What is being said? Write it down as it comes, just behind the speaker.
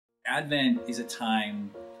Advent is a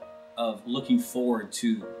time of looking forward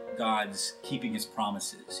to God's keeping his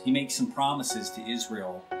promises. He makes some promises to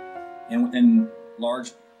Israel, and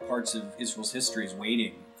large parts of Israel's history is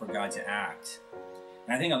waiting for God to act.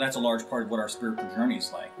 And I think that's a large part of what our spiritual journey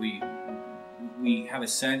is like. We have a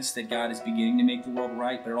sense that God is beginning to make the world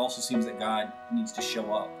right, but it also seems that God needs to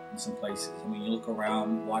show up in some places. I mean, you look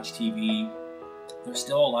around, watch TV, there's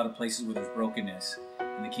still a lot of places where there's brokenness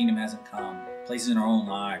and the kingdom hasn't come. Places in our own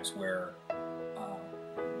lives where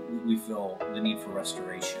we feel the need for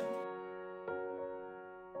restoration.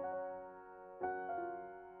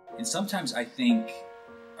 And sometimes I think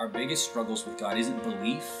our biggest struggles with God isn't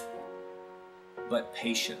belief, but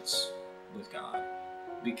patience with God,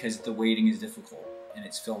 because the waiting is difficult and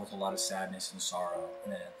it's filled with a lot of sadness and sorrow.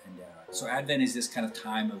 So Advent is this kind of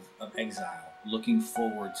time of exile, looking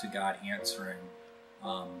forward to God answering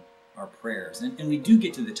our prayers. And we do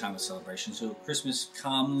get to the time of celebration. So Christmas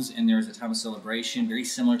comes and there's a time of celebration, very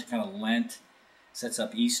similar to kind of Lent, sets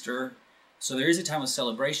up Easter. So there is a time of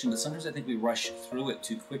celebration, but sometimes I think we rush through it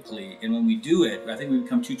too quickly. And when we do it, I think we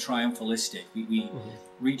become too triumphalistic. We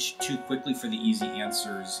reach too quickly for the easy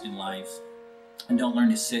answers in life and don't learn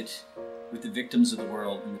to sit with the victims of the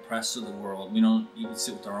world and the press of the world. We don't even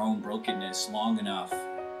sit with our own brokenness long enough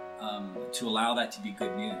to allow that to be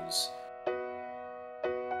good news.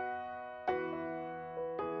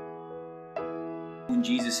 When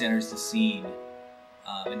Jesus enters the scene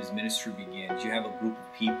and his ministry begins, you have a group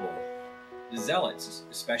of people, the zealots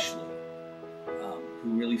especially, who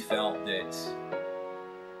really felt that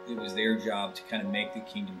it was their job to kind of make the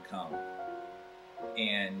kingdom come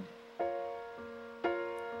and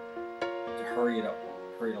to hurry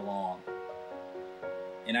it along.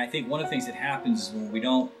 And I think one of the things that happens is when we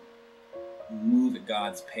don't move at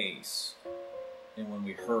God's pace and when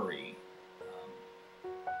we hurry,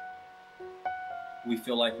 we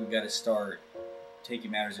feel like we've got to start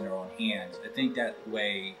taking matters in our own hands. I think that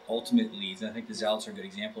way ultimately leads, and I think the zealots are a good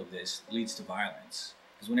example of this, leads to violence.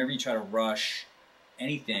 Because whenever you try to rush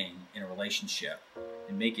anything in a relationship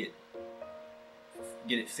and get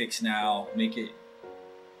it fixed now,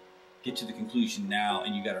 get to the conclusion now,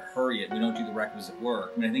 and you got to hurry it, we don't do the requisite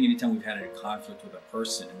work. I mean, I think anytime we've had a conflict with a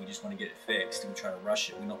person and we just want to get it fixed and we try to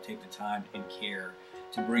rush it, we don't take the time and care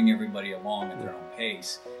to bring everybody along at their own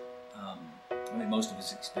pace. I think most of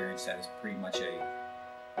us experience that as pretty much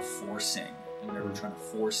a forcing. And whenever we're trying to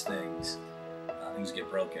force things, things get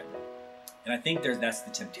broken. And I think that's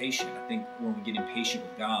the temptation. I think when we get impatient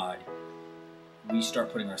with God, we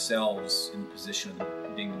start putting ourselves in the position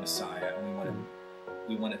of being the Messiah, and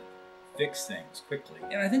we want to fix things quickly.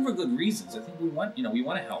 And I think for good reasons. I think we want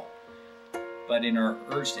to help. But in our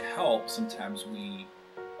urge to help, sometimes we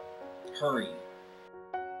hurry.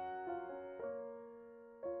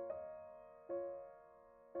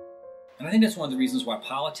 And I think that's one of the reasons why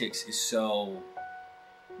politics is so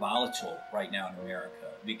volatile right now in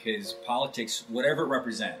America. Because politics, whatever it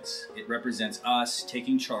represents us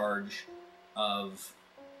taking charge of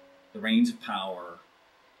the reins of power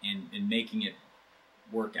and making it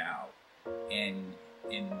work out. And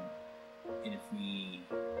if we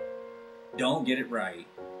don't get it right,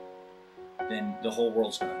 then the whole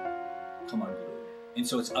world's going to come unglued. And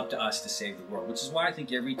so it's up to us to save the world, which is why I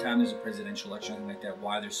think every time there's a presidential election, something like that,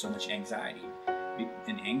 why there's so much anxiety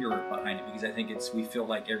and anger behind it, because I think we feel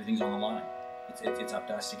like everything's on the line. It's up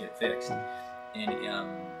to us to get it fixed. And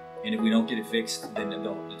if we don't get it fixed, then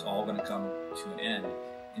it's all going to come to an end.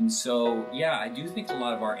 And so, yeah, I do think a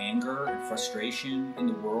lot of our anger and frustration in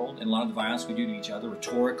the world and a lot of the violence we do to each other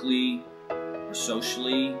rhetorically or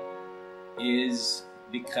socially is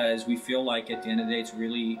because we feel like at the end of the day it's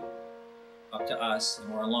really up to us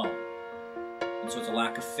and we're alone. And so it's a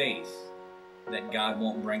lack of faith that God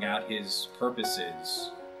won't bring out his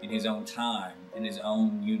purposes in his own time, in his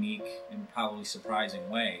own unique and probably surprising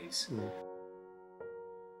ways.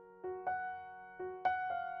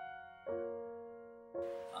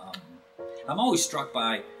 I'm always struck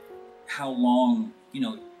by how long,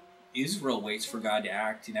 Israel waits for God to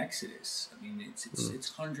act in Exodus. I mean, it's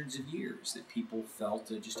hundreds of years that people felt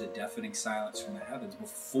just a deafening silence from the heavens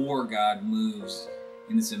before God moves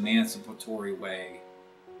in this emancipatory way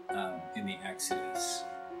in the Exodus.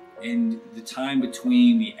 And the time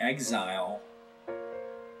between the exile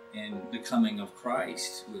and the coming of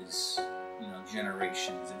Christ was,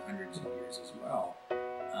 generations and hundreds of years as well.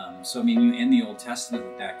 So, I mean, you end the Old Testament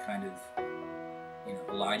with that kind of,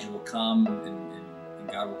 Elijah will come and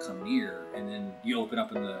God will come near. And then you open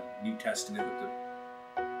up in the New Testament with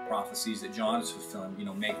the prophecies that John is fulfilling,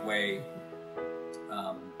 make way,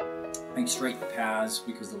 make straight the paths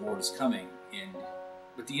because the Lord is coming.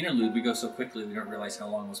 With the interlude, we go so quickly we don't realize how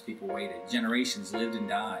long those people waited. Generations lived and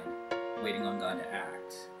died waiting on God to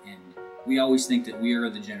act. And we always think that we are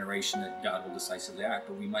the generation that God will decisively act,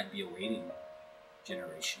 but we might be a waiting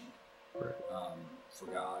generation for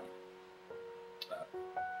God. But